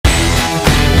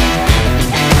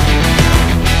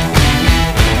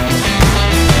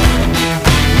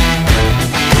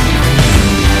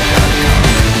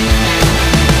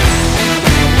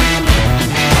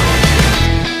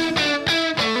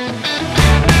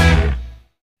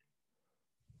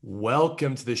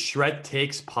Welcome to the Shred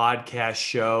Takes podcast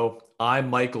show. I'm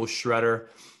Michael Shredder,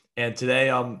 and today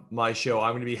on my show,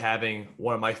 I'm going to be having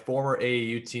one of my former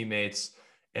AAU teammates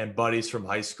and buddies from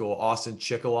high school, Austin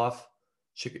Chikatulov.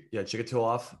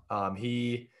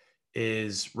 He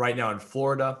is right now in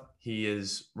Florida. He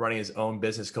is running his own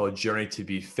business called Journey to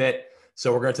Be Fit.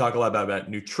 So we're going to talk a lot about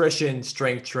nutrition,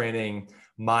 strength training,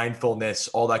 mindfulness,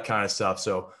 all that kind of stuff.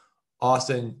 So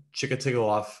Austin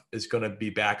Chikatulov is going to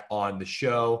be back on the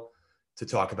show to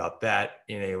talk about that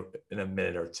in a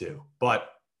minute or two. But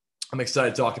I'm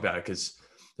excited to talk about it because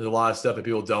there's a lot of stuff that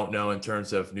people don't know in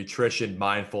terms of nutrition,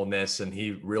 mindfulness, and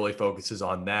he really focuses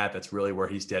on that. That's really where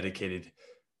he's dedicated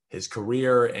his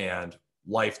career and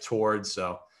life towards.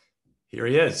 So here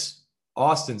he is.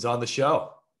 Austin's on the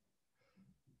show.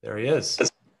 There he is.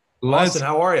 Austin,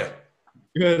 how are you?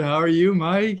 Good. How are you,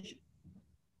 Mike?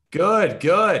 Good.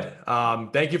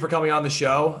 Thank you for coming on the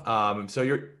show. So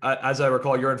you're, as I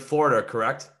recall, you're in Florida,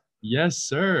 correct? Yes,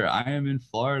 sir. I am in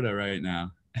Florida right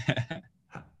now.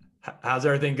 How's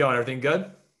everything going? Everything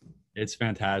good? It's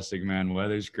fantastic, man.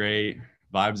 Weather's great.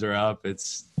 Vibes are up.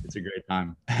 It's a great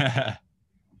time.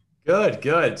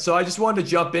 Good. So I just wanted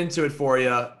to jump into it for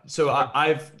you. So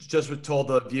I've just told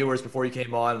the viewers before you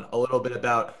came on a little bit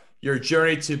about your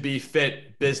Journey to Be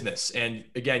Fit business. And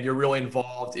again, you're really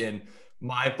involved in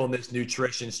mindfulness,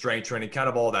 nutrition, strength training, kind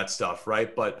of all that stuff,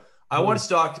 right? But I want to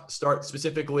start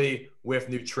specifically with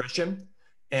nutrition.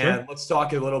 And let's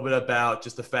talk a little bit about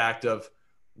just the fact of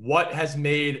what has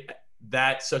made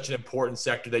that such an important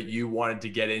sector that you wanted to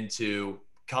get into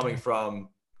coming from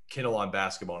Kinnelon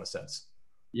basketball in a sense.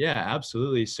 Yeah,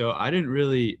 absolutely. So I didn't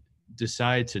really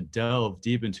decide to delve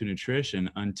deep into nutrition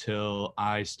until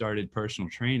I started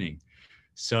personal training.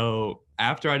 So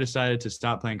after I decided to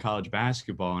stop playing college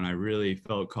basketball and I really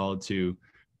felt called to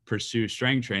pursue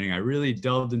strength training, I really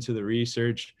delved into the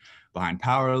research behind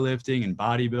powerlifting and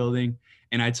bodybuilding.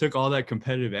 And I took all that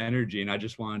competitive energy and I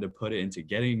just wanted to put it into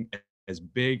getting as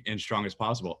big and strong as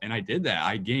possible. And I did that.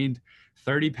 I gained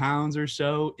 30 pounds or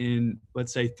so in,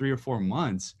 let's say, 3 or 4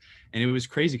 months. And it was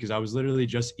crazy because I was literally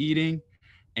just eating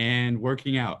and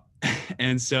working out.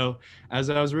 And so as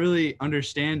I was really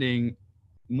understanding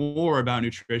more about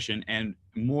nutrition and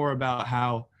more about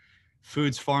how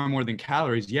food's far more than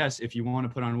calories. Yes, if you want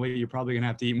to put on weight, you're probably going to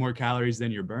have to eat more calories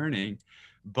than you're burning.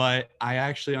 But I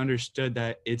actually understood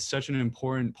that it's such an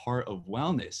important part of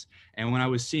wellness. And when I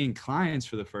was seeing clients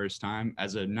for the first time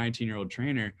as a 19-year-old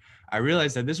trainer, I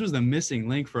realized that this was the missing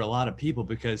link for a lot of people,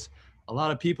 because a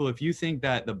lot of people, if you think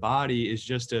that the body is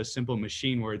just a simple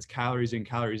machine where it's calories in,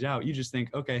 calories out, you just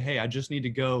think, okay, hey, I just need to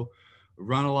go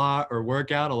run a lot or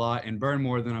work out a lot and burn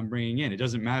more than I'm bringing in. It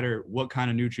doesn't matter what kind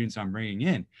of nutrients I'm bringing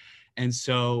in. And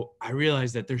so I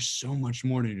realized that there's so much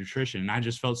more to nutrition. And I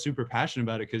just felt super passionate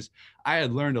about it because I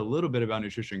had learned a little bit about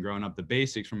nutrition growing up, the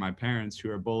basics from my parents, who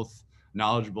are both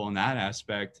knowledgeable in that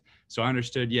aspect. So I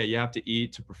understood, yeah, you have to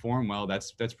eat to perform well.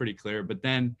 That's pretty clear. But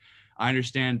then I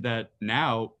understand that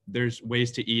now there's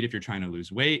ways to eat if you're trying to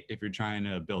lose weight, if you're trying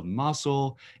to build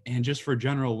muscle, and just for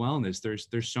general wellness,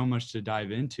 there's so much to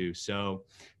dive into. So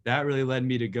that really led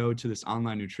me to go to this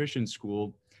online nutrition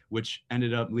school, which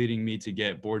ended up leading me to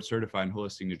get board certified in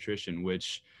holistic nutrition,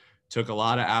 which took a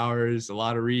lot of hours, a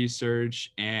lot of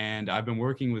research. And I've been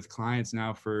working with clients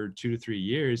now for 2 to 3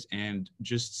 years, and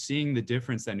just seeing the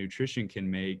difference that nutrition can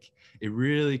make, it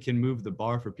really can move the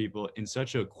bar for people in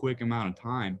such a quick amount of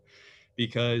time,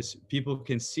 because people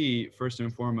can see first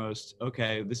and foremost,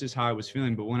 okay, this is how I was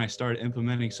feeling. But when I started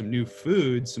implementing some new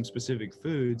foods, some specific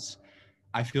foods,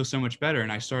 I feel so much better.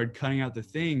 And I started cutting out the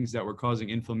things that were causing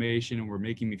inflammation and were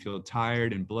making me feel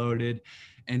tired and bloated.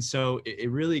 And so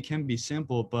it really can be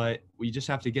simple, but we just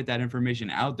have to get that information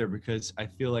out there, because I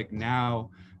feel like now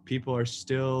people are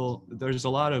still, there's a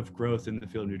lot of growth in the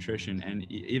field of nutrition. And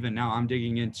even now I'm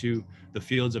digging into the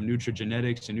fields of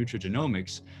nutrigenetics and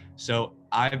nutrigenomics. So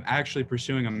I'm actually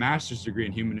pursuing a master's degree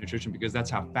in human nutrition because that's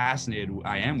how fascinated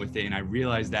I am with it. And I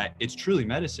realized that it's truly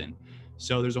medicine.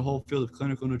 So there's a whole field of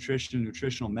clinical nutrition,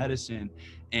 nutritional medicine,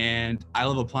 and I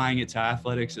love applying it to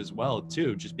athletics as well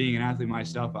too. Just being an athlete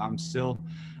myself, I'm still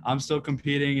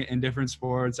competing in different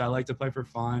sports. I like to play for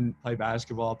fun, play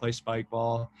basketball, play spike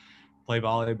ball, play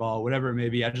volleyball, whatever it may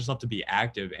be. I just love to be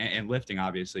active, and lifting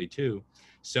obviously too.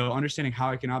 So understanding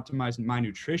how I can optimize my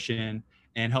nutrition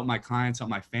and help my clients, help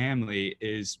my family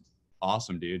is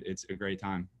awesome, dude. It's a great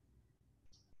time.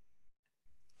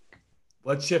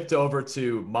 Let's shift over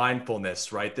to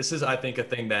mindfulness, right? This is, I think, a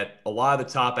thing that a lot of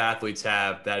the top athletes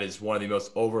have that is one of the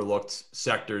most overlooked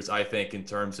sectors, I think, in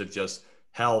terms of just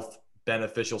health,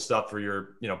 beneficial stuff for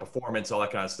your, performance, all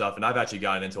that kind of stuff. And I've actually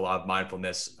gotten into a lot of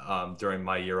mindfulness during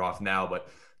my year off now. But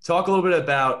talk a little bit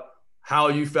about how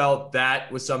you felt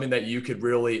that was something that you could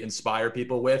really inspire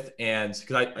people with. And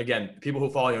because again, people who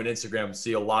follow you on Instagram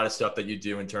see a lot of stuff that you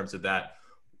do in terms of that,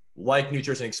 like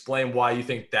nutrition. Explain why you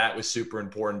think that was super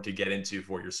important to get into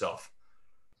for yourself.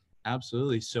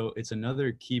 Absolutely. So it's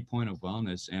another key point of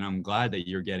wellness, and I'm glad that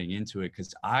you're getting into it,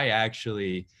 because I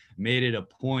actually made it a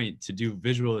point to do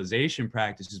visualization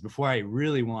practices before I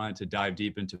really wanted to dive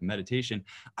deep into meditation.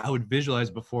 I would visualize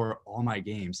before all my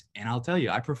games, and I'll tell you,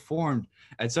 I performed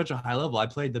at such a high level. I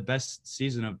played the best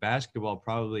season of basketball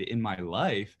probably in my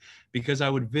life because I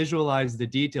would visualize the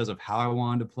details of how I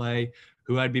wanted to play,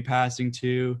 who I'd be passing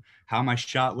to, how my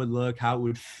shot would look, how it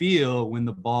would feel when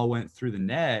the ball went through the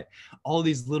net, all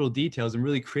these little details, and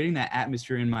really creating that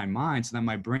atmosphere in my mind so that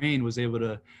my brain was able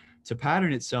to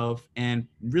pattern itself and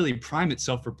really prime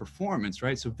itself for performance,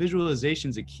 right? So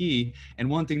visualization is a key, and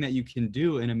one thing that you can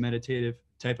do in a meditative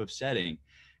type of setting.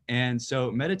 And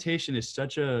so meditation is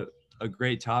such a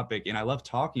great topic, and I love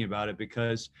talking about it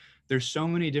because there's so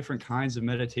many different kinds of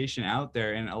meditation out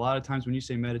there. And a lot of times when you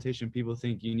say meditation, people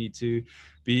think you need to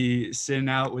be sitting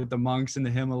out with the monks in the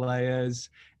Himalayas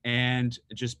and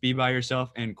just be by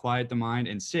yourself and quiet the mind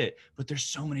and sit. But there's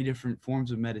so many different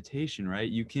forms of meditation, right?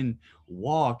 You can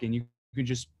walk, and you can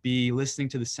just be listening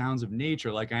to the sounds of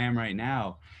nature like I am right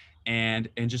now, and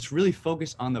just really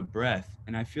focus on the breath.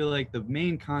 And I feel like the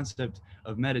main concept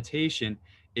of meditation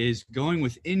is going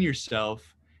within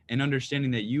yourself and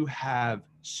understanding that you have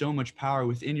so much power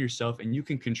within yourself, and you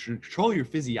can control your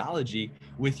physiology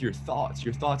with your thoughts.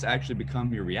 Your thoughts actually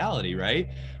become your reality, right?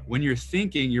 When you're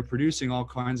thinking, you're producing all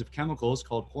kinds of chemicals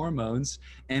called hormones,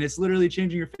 and it's literally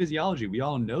changing your physiology. We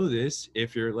all know this.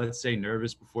 If you're, let's say,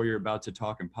 nervous before you're about to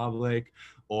talk in public,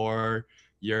 or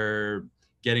you're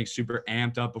getting super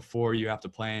amped up before you have to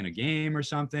play in a game or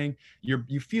something,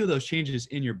 you feel those changes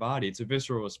in your body. It's a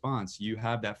visceral response. You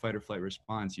have that fight or flight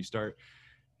response.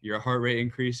 Your heart rate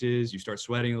increases, you start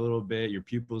sweating a little bit, your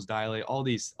pupils dilate, all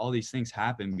these things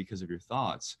happen because of your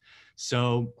thoughts.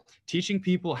 So teaching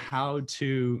people how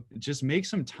to just make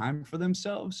some time for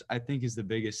themselves, I think, is the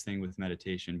biggest thing with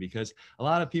meditation, because a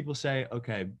lot of people say,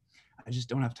 okay, I just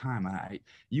don't have time.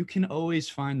 You can always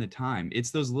find the time.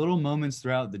 It's those little moments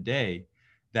throughout the day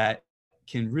that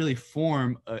can really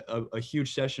form a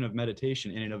huge session of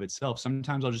meditation in and of itself.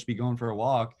 Sometimes I'll just be going for a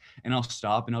walk and I'll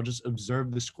stop and I'll just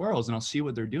observe the squirrels and I'll see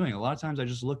what they're doing. A lot of times I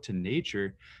just look to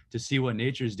nature to see what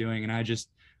nature is doing. And I just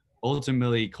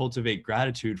ultimately cultivate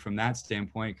gratitude from that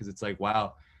standpoint, because it's like,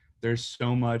 wow, there's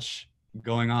so much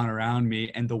going on around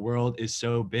me and the world is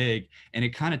so big. And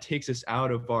it kind of takes us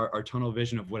out of our tunnel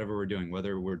vision of whatever we're doing,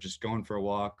 whether we're just going for a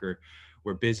walk or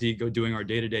we're busy doing our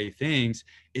day-to-day things.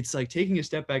 It's like taking a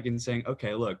step back and saying,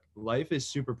 okay, look, life is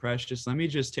super precious. Let me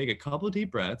just take a couple of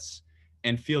deep breaths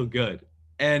and feel good.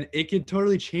 And it can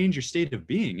totally change your state of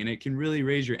being, and it can really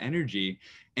raise your energy.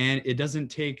 And it doesn't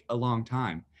take a long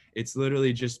time. It's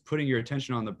literally just putting your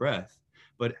attention on the breath.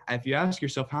 But if you ask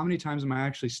yourself, how many times am I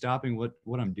actually stopping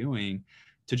what I'm doing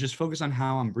to just focus on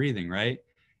how I'm breathing, right?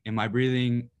 Am I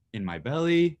breathing in my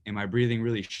belly? Am I breathing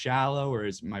really shallow, or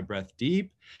is my breath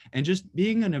deep? And just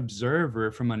being an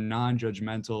observer from a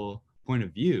non-judgmental point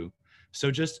of view.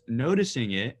 So just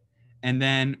noticing it. And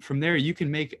then from there, you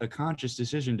can make a conscious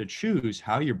decision to choose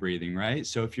how you're breathing, right?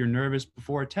 So if you're nervous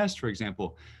before a test, for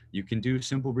example, you can do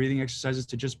simple breathing exercises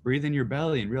to just breathe in your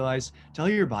belly and tell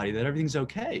your body that everything's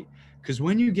okay. Because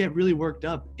when you get really worked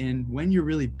up and when you're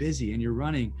really busy and you're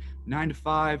running 9 to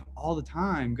 5 all the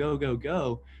time, go, go,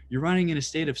 go, you're running in a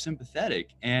state of sympathetic.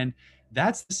 And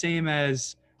that's the same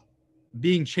as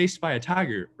being chased by a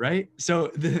tiger, right?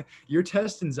 So your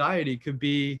test anxiety could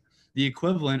be the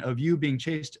equivalent of you being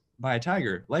chased by a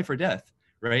tiger, life or death,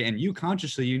 right? And you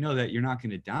consciously, you know that you're not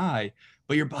going to die,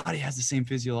 but your body has the same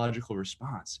physiological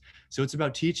response. So it's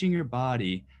about teaching your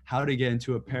body how to get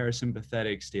into a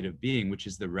parasympathetic state of being, which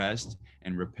is the rest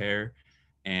and repair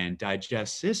and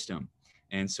digest system.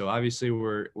 And so obviously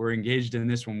we're engaged in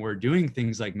this when we're doing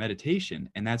things like meditation.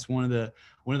 And that's one of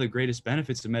the greatest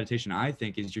benefits of meditation, I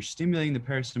think, is you're stimulating the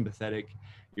parasympathetic,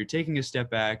 you're taking a step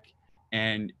back,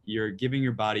 and you're giving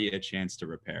your body a chance to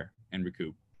repair and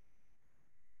recoup.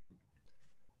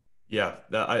 Yeah,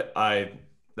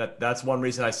 that's one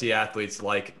reason I see athletes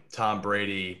like Tom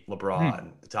Brady,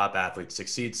 LeBron, the top athletes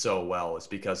succeed so well, is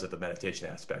because of the meditation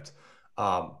aspect.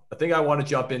 I think I want to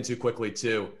jump into quickly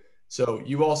too. So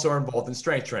you also are involved in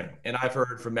strength training, and I've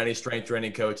heard from many strength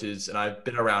training coaches, and I've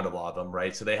been around a lot of them,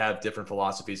 right? So they have different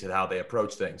philosophies of how they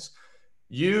approach things.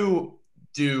 You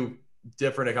do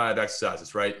different kind of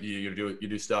exercises, right? You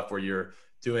do stuff where you're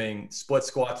doing split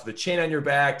squats with a chain on your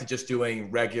back to just doing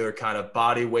regular kind of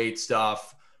body weight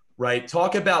stuff, right?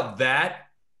 Talk about that.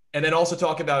 And then also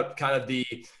talk about kind of the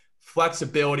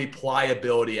flexibility,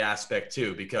 pliability aspect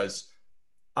too, because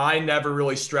I never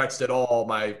really stretched at all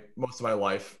most of my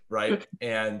life, right?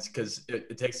 And because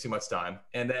it takes too much time.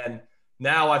 And then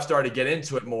now I've started to get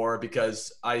into it more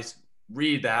because I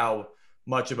read how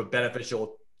much of a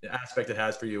beneficial aspect it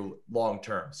has for you long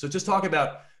term. So just talk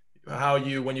about how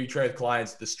you, when you train with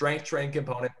clients, the strength training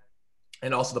component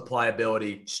and also the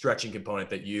pliability stretching component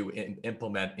that you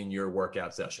implement in your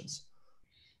workout sessions.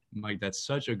 Mike, that's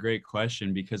such a great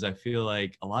question because I feel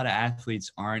like a lot of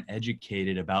athletes aren't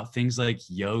educated about things like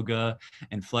yoga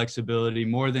and flexibility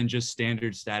more than just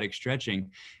standard static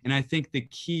stretching. And I think the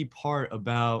key part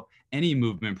about any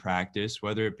movement practice,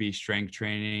 whether it be strength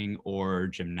training or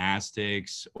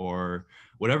gymnastics or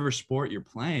whatever sport you're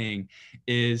playing,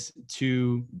 is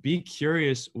to be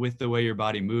curious with the way your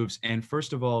body moves. And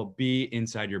first of all, be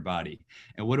inside your body.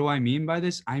 And what do I mean by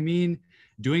this? I mean,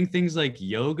 doing things like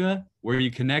yoga, where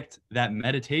you connect that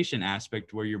meditation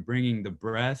aspect, where you're bringing the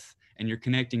breath and you're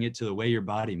connecting it to the way your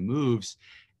body moves,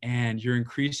 and you're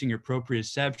increasing your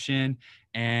proprioception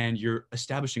and you're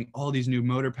establishing all these new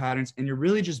motor patterns, and you're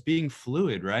really just being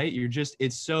fluid, right?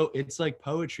 It's like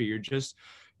poetry.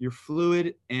 You're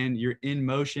fluid and you're in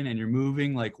motion and you're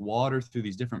moving like water through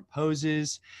these different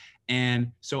poses.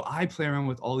 And so I play around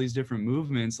with all these different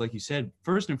movements, like you said,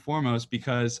 first and foremost,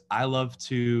 because I love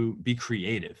to be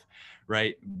creative,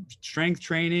 right? Strength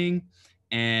training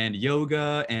and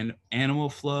yoga and animal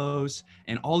flows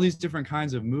and all these different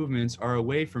kinds of movements are a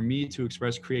way for me to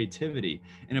express creativity.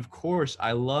 And of course,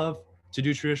 I love to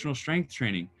do traditional strength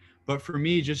training. But for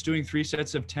me, just doing 3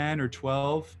 sets of 10 or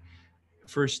 12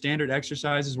 for standard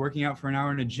exercises, working out for an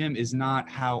hour in a gym is not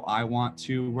how I want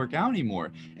to work out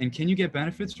anymore. And can you get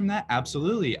benefits from that?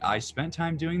 Absolutely. I spent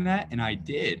time doing that and I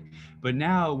did. But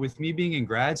now with me being in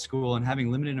grad school and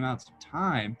having limited amounts of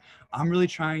time, I'm really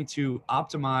trying to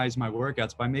optimize my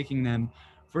workouts by making them,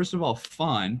 first of all,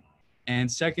 fun. And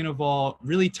second of all,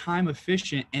 really time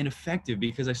efficient and effective,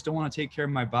 because I still want to take care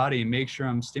of my body and make sure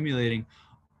I'm stimulating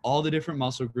all the different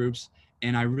muscle groups,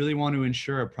 and I really want to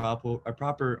ensure a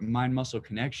proper mind muscle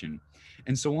connection.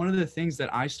 And so one of the things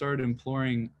that I started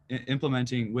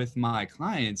implementing with my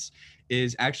clients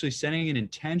is actually setting an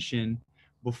intention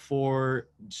before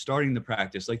starting the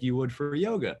practice, like you would for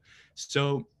yoga.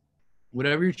 So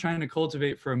whatever you're trying to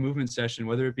cultivate for a movement session,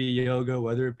 whether it be yoga,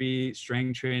 whether it be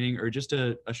strength training, or just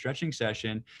a stretching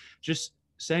session, just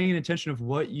setting an intention of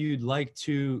what you'd like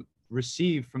to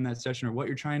receive from that session or what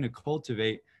you're trying to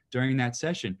cultivate during that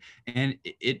session. And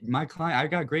I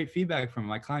got great feedback from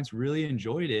my clients, really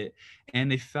enjoyed it.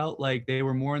 And they felt like they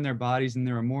were more in their bodies and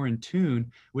they were more in tune,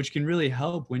 which can really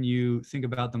help when you think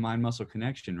about the mind muscle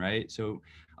connection, right? So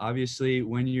obviously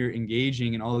when you're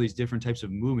engaging in all these different types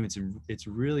of movements, it's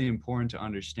really important to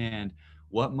understand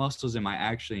what muscles am I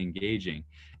actually engaging,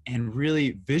 and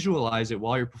really visualize it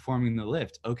while you're performing the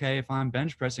lift. Okay, if I'm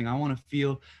bench pressing, I want to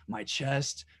feel my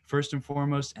chest first and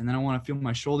foremost, and then I want to feel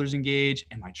my shoulders engage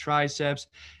and my triceps.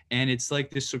 And it's like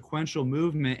this sequential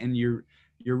movement, and you're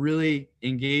really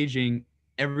engaging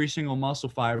every single muscle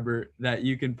fiber that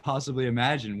you can possibly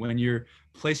imagine when you're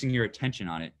placing your attention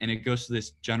on it. And it goes to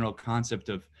this general concept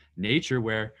of nature,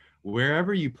 where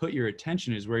wherever you put your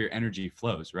attention is where your energy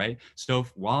flows, right? So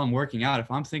while I'm working out, if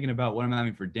I'm thinking about what I'm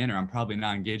having for dinner, I'm probably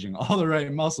not engaging all the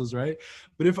right muscles, right?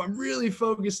 But if I'm really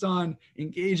focused on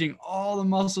engaging all the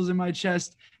muscles in my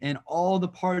chest and all the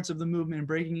parts of the movement and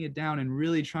breaking it down and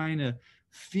really trying to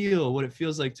feel what it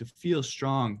feels like to feel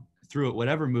strong through it,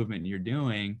 whatever movement you're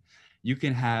doing, you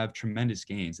can have tremendous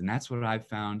gains. And that's what I've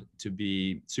found to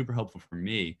be super helpful for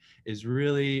me, is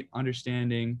really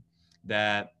understanding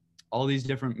that all these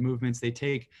different movements, they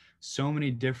take so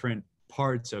many different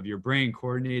parts of your brain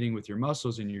coordinating with your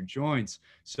muscles and your joints.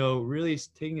 So really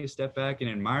taking a step back and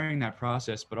admiring that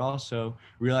process, but also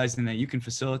realizing that you can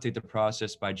facilitate the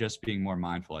process by just being more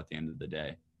mindful at the end of the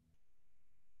day.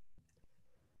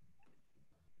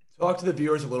 Talk to the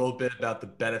viewers a little bit about the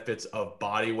benefits of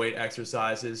body weight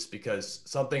exercises, because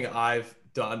something I've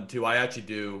done too, I actually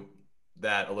do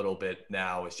that a little bit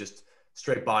now, is just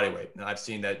straight body weight. And I've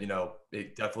seen that,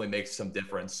 it definitely makes some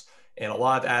difference. And a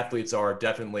lot of athletes are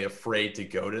definitely afraid to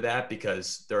go to that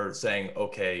because they're saying,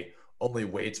 okay, only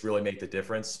weights really make the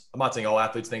difference. I'm not saying all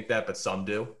athletes think that, but some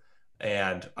do.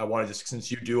 And I want to just, since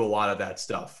you do a lot of that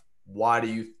stuff, why do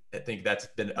you think that's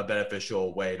been a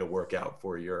beneficial way to work out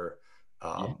for your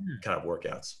kind of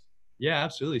workouts? Yeah,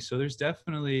 absolutely. So there's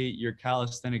definitely your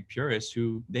calisthenic purists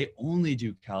who they only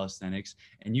do calisthenics,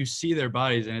 and you see their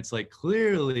bodies and it's like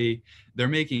clearly they're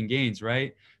making gains,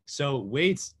 right? So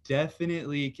weights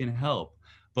definitely can help.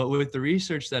 But with the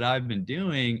research that I've been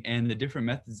doing and the different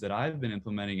methods that I've been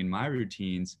implementing in my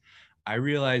routines, I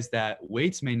realized that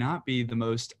weights may not be the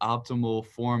most optimal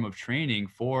form of training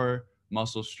for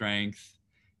muscle strength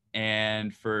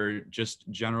and for just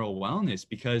general wellness.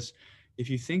 Because if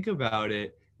you think about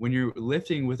it, when you're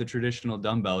lifting with a traditional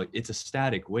dumbbell, it's a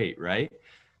static weight, right?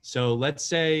 So let's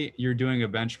say you're doing a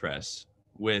bench press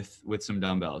with some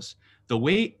dumbbells. The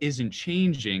weight isn't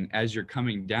changing as you're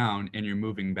coming down and you're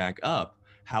moving back up.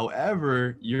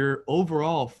 However, your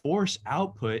overall force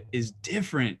output is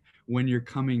different when you're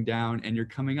coming down and you're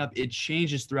coming up. It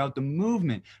changes throughout the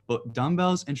movement, but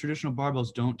dumbbells and traditional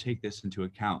barbells don't take this into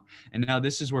account. And now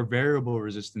this is where variable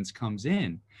resistance comes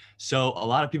in. So a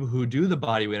lot of people who do the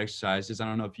body weight exercises, I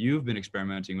don't know if you've been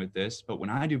experimenting with this, but when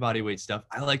I do body weight stuff,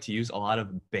 I like to use a lot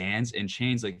of bands and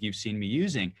chains like you've seen me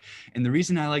using. And the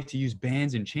reason I like to use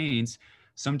bands and chains,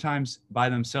 sometimes by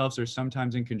themselves or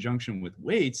sometimes in conjunction with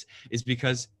weights, is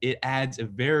because it adds a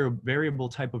variable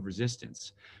type of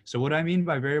resistance. So what I mean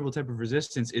by variable type of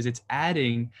resistance is it's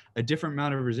adding a different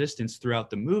amount of resistance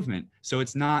throughout the movement. So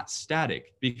it's not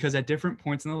static, because at different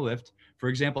points in the lift, for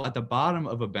example, at the bottom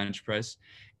of a bench press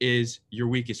is your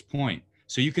weakest point.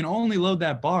 So you can only load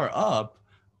that bar up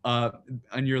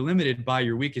and you're limited by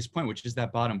your weakest point, which is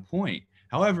that bottom point.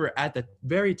 However, at the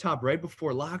very top, right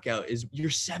before lockout, is you're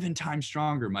 7 times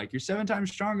stronger, Mike. You're 7 times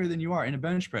stronger than you are in a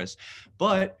bench press.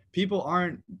 But people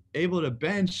aren't able to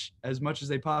bench as much as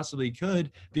they possibly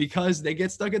could because they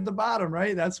get stuck at the bottom,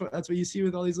 right? That's what you see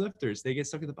with all these lifters. They get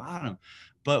stuck at the bottom.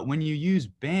 But when you use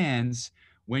bands,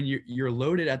 when you're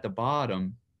loaded at the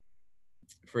bottom,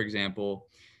 for example,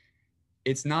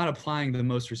 it's not applying the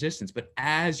most resistance, but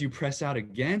as you press out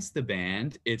against the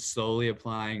band, it's slowly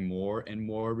applying more and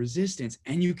more resistance.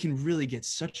 And you can really get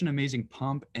such an amazing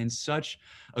pump and such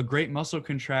a great muscle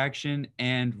contraction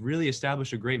and really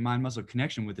establish a great mind muscle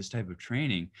connection with this type of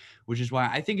training, which is why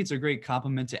I think it's a great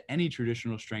complement to any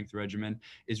traditional strength regimen,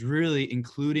 is really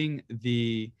including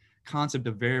the concept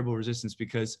of variable resistance,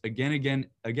 because again and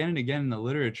again in the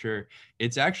literature,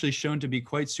 it's actually shown to be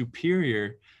quite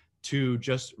superior to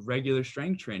just regular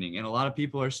strength training. And a lot of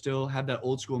people are still have that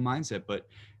old school mindset, but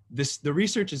the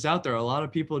research is out there. A lot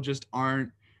of people just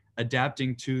aren't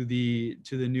adapting to the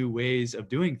new ways of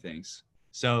doing things.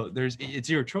 So it's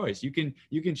your choice. You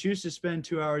can choose to spend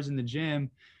 2 hours in the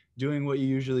gym doing what you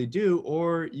usually do,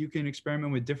 or you can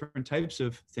experiment with different types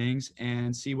of things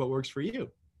and see what works for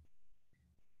you.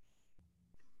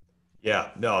 Yeah,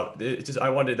 no, that's an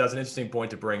interesting point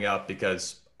to bring up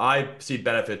because I see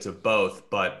benefits of both,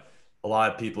 but a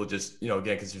lot of people just, again,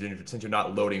 because since you're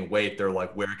not loading weight, they're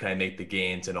like, where can I make the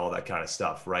gains and all that kind of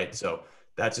stuff, right? So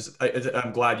that's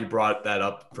I'm glad you brought that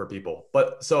up for people.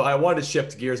 But so I wanted to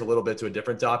shift gears a little bit to a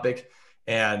different topic.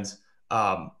 And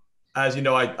as you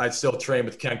know, I still train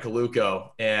with Ken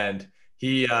Kaluko, and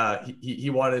he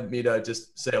wanted me to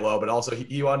just say hello, but also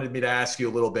he wanted me to ask you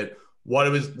a little bit what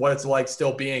it's like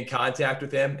still being in contact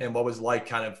with him, and what was like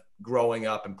kind of growing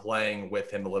up and playing with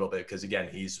him a little bit, because again,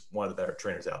 he's one of the better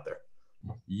trainers out there.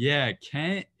 Yeah,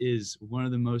 Kent is one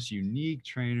of the most unique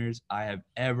trainers I have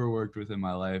ever worked with in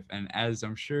my life. And as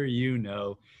I'm sure you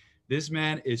know, this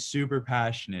man is super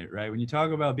passionate, right? When you talk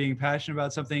about being passionate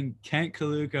about something, Kent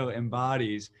Kaluko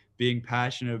embodies being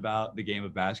passionate about the game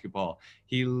of basketball.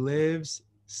 He lives,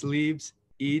 sleeps,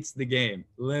 eats the game,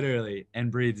 literally,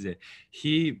 and breathes it.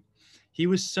 He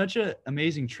was such an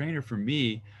amazing trainer for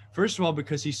me. First of all,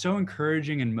 because he's so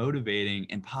encouraging and motivating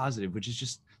and positive, which is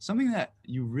just something that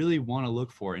you really want to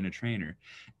look for in a trainer.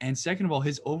 And second of all,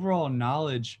 his overall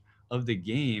knowledge of the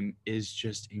game is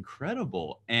just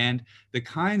incredible. And the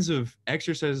kinds of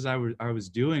exercises I was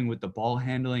doing with the ball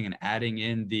handling and adding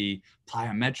in the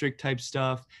plyometric type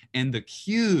stuff and the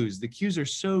cues are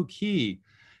so key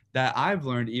that I've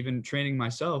learned even training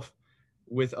myself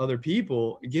with other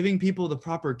people, giving people the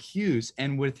proper cues.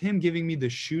 And with him giving me the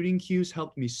shooting cues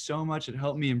helped me so much. It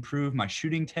helped me improve my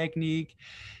shooting technique.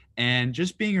 And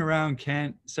just being around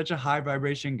Kent, such a high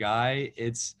vibration guy,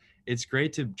 it's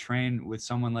great to train with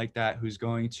someone like that who's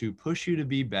going to push you to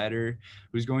be better,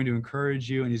 who's going to encourage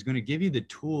you, and he's going to give you the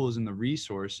tools and the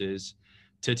resources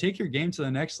to take your game to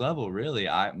the next level. Really,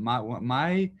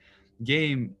 my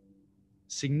game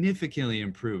significantly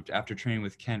improved after training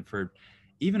with Kent for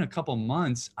even a couple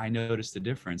months. I noticed the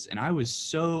difference, and I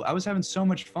was having so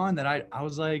much fun that I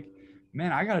was like,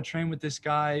 man, I got to train with this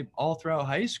guy all throughout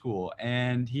high school.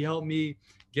 And he helped me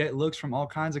get looks from all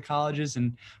kinds of colleges,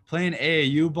 and playing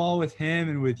AAU ball with him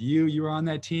and with you were on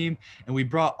that team. And we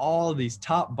brought all of these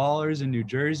top ballers in New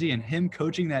Jersey, and him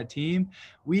coaching that team,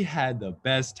 we had the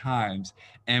best times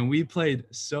and we played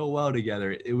so well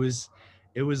together.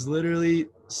 it was literally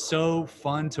so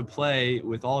fun to play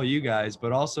with all you guys,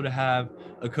 but also to have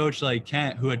a coach like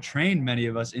Kent who had trained many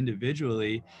of us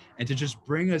individually, and to just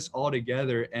bring us all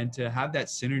together and to have that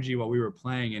synergy while we were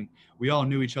playing. And we all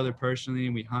knew each other personally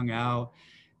and we hung out,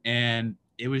 and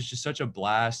it was just such a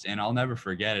blast, and I'll never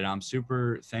forget it. I'm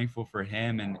super thankful for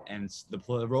him and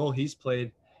the role he's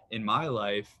played in my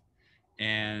life.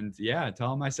 And yeah,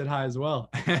 tell him I said hi as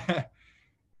well.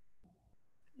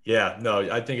 Yeah, no,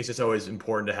 I think it's just always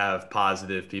important to have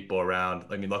positive people around.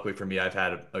 I mean, luckily for me, I've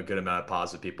had a good amount of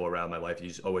positive people around my life. You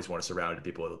just always want to surround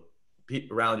people,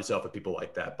 around yourself with people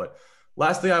like that. But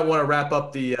last thing I want to wrap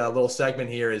up the little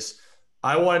segment here is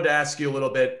I wanted to ask you a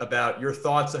little bit about your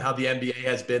thoughts on how the NBA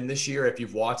has been this year, if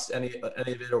you've watched any of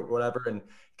it or whatever, and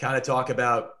kind of talk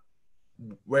about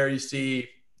where you see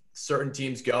certain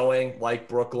teams going, like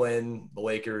Brooklyn, the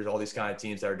Lakers, all these kind of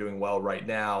teams that are doing well right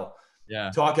now.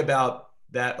 Yeah. Talk about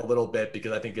that a little bit,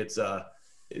 because I think it's the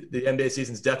NBA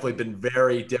season's definitely been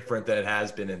very different than it has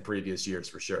been in previous years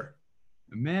for sure.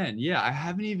 Man, yeah, I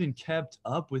haven't even kept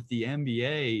up with the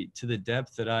NBA to the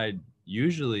depth that I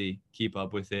usually keep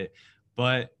up with it,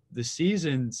 but the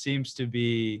season seems to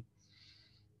be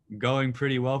going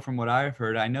pretty well from what I've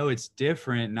heard. I know it's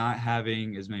different not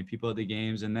having as many people at the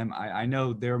games, and then I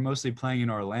know they were mostly playing in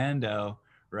Orlando,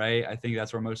 right? I think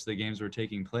that's where most of the games were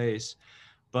taking place.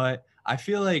 But I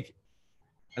feel like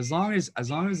as long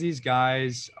as these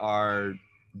guys are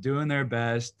doing their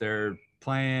best, they're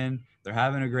playing, they're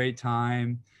having a great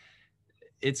time,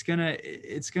 it's gonna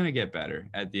get better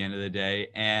at the end of the day.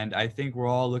 And I think we're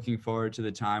all looking forward to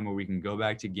the time where we can go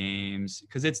back to games,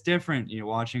 because it's different,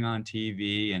 watching on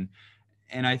TV.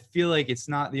 And I feel like it's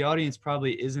not, the audience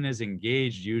probably isn't as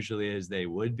engaged usually as they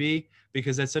would be,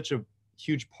 because that's such a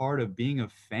huge part of being a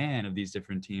fan of these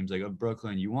different teams, like of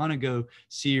Brooklyn. You want to go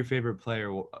see your favorite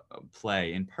player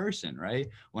play in person, right?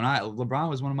 LeBron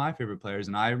was one of my favorite players,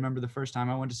 and I remember the first time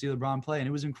I went to see LeBron play, and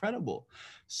it was incredible.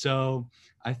 So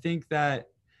I think that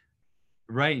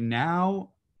right now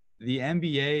the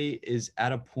NBA is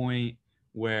at a point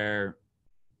where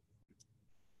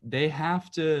they have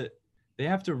to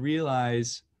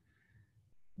realize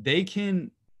they can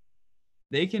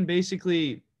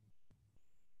basically,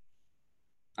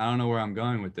 I don't know where I'm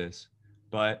going with this,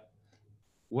 but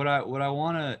what I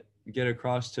want to get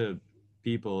across to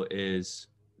people is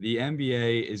the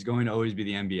NBA is going to always be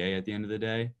the NBA at the end of the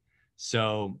day.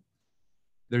 So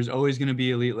there's always going to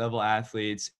be elite level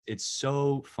athletes. It's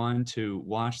so fun to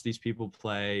watch these people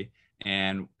play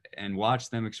and watch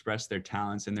them express their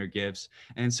talents and their gifts.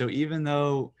 And so even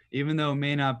though it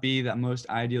may not be that most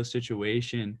ideal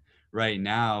situation right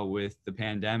now with the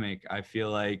pandemic, I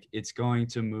feel like it's going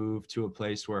to move to a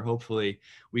place where hopefully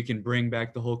we can bring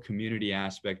back the whole community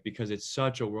aspect, because it's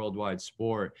such a worldwide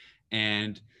sport,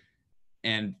 and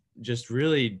just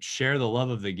really share the love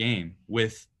of the game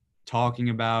with talking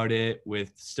about it,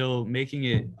 with still making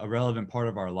it a relevant part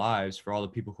of our lives for all the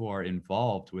people who are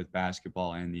involved with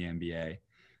basketball and the NBA.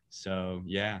 So,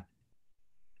 yeah.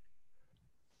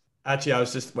 Actually, I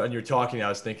was just, when you're talking, I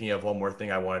was thinking of one more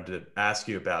thing I wanted to ask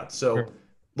you about. Sure. So,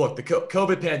 look, the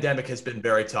COVID pandemic has been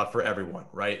very tough for everyone,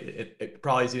 right? It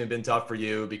probably has even been tough for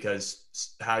you because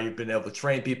how you've been able to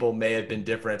train people may have been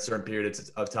different at certain periods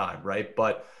of time, right?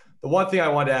 But the one thing I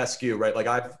wanted to ask you, right, like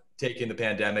I've taken the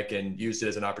pandemic and used it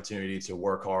as an opportunity to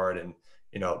work hard and,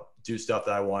 do stuff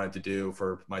that I wanted to do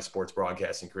for my sports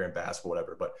broadcasting career in basketball,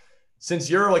 whatever. But since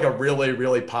you're like a really,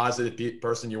 really positive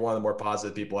person, you're one of the more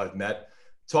positive people I've met.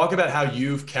 Talk about how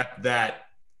you've kept that,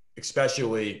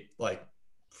 especially like,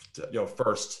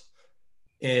 first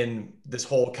in this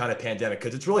whole kind of pandemic,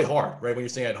 because it's really hard, right? When you're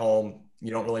sitting at home, you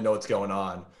don't really know what's going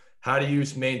on. How do you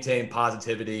maintain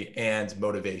positivity and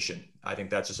motivation? I think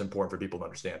that's just important for people to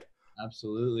understand.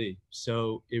 Absolutely.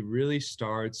 So it really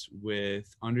starts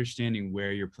with understanding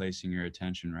where you're placing your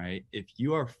attention, right? If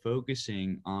you are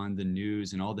focusing on the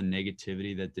news and all the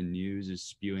negativity that the news is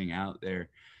spewing out there,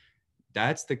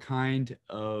 that's the kind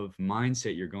of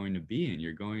mindset you're going to be in.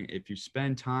 If you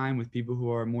spend time with people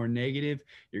who are more negative,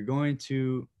 you're going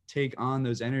to take on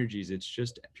those energies. It's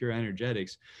just pure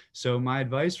energetics. So my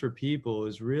advice for people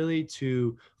is really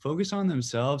to focus on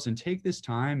themselves and take this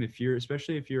time,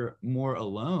 especially if you're more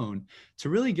alone, to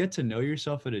really get to know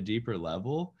yourself at a deeper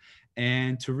level,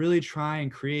 and to really try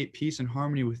and create peace and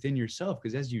harmony within yourself.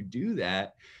 Because as you do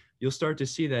that, you'll start to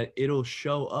see that it'll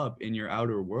show up in your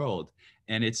outer world.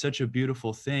 And it's such a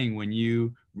beautiful thing when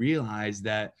you realize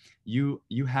that you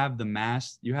have the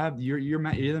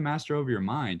you're the master over your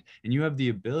mind, and you have the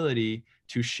ability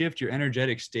to shift your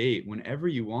energetic state whenever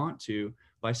you want to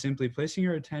by simply placing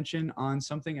your attention on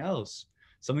something else,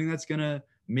 something that's going to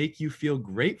make you feel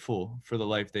grateful for the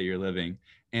life that you're living,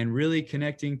 and really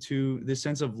connecting to this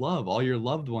sense of love, all your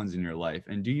loved ones in your life.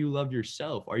 And do you love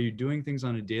yourself? Are you doing things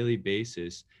on a daily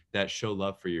basis that show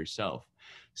love for yourself?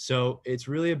 So it's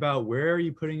really about, where are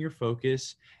you putting your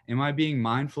focus? Am I being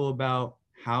mindful about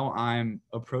how I'm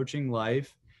approaching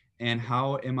life? And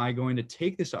how am I going to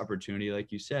take this opportunity,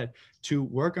 like you said, to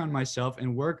work on myself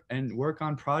and work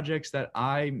on projects that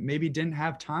I maybe didn't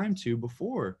have time to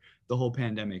before the whole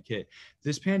pandemic hit?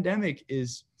 This pandemic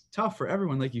is tough for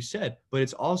everyone, like you said, but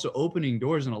it's also opening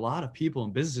doors, and a lot of people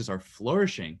and businesses are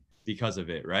flourishing because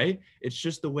of it, right? It's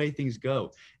just the way things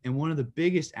go. And one of the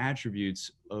biggest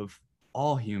attributes of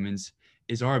all humans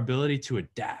is our ability to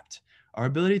adapt. Our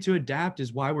ability to adapt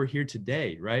is why we're here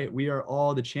today, right? We are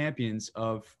all the champions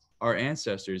of our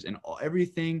ancestors, and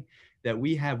everything that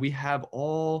we have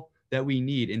all that we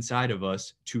need inside of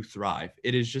us to thrive.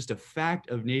 It is just a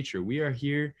fact of nature. We are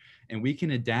here, and we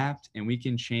can adapt, and we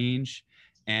can change,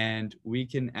 and we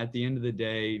can, at the end of the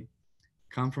day,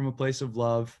 come from a place of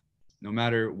love, no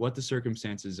matter what the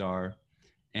circumstances are,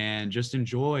 and just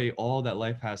enjoy all that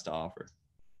life has to offer.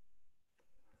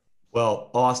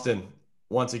 Well, Austin,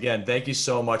 once again, thank you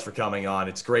so much for coming on.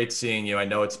 It's great seeing you. I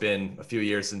know it's been a few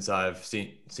years since I've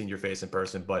seen your face in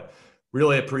person, but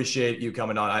really appreciate you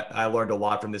coming on. I learned a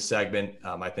lot from this segment.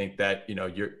 I think that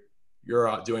you're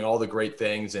doing all the great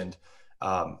things, and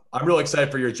I'm really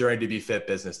excited for your Journey to Be Fit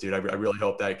business, dude. I really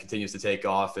hope that it continues to take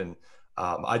off, and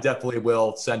I definitely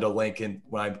will send a link in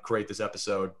when I create this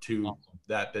episode to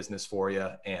that business for you.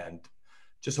 And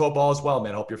just hope all is well,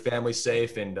 man. Hope your family's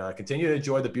safe, and continue to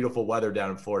enjoy the beautiful weather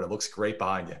down in Florida. It looks great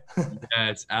behind you. Yeah,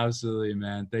 it's absolutely,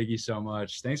 man. Thank you so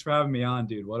much. Thanks for having me on,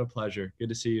 dude. What a pleasure. Good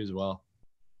to see you as well.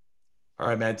 All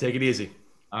right, man. Take it easy.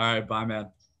 All right. Bye,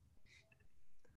 man.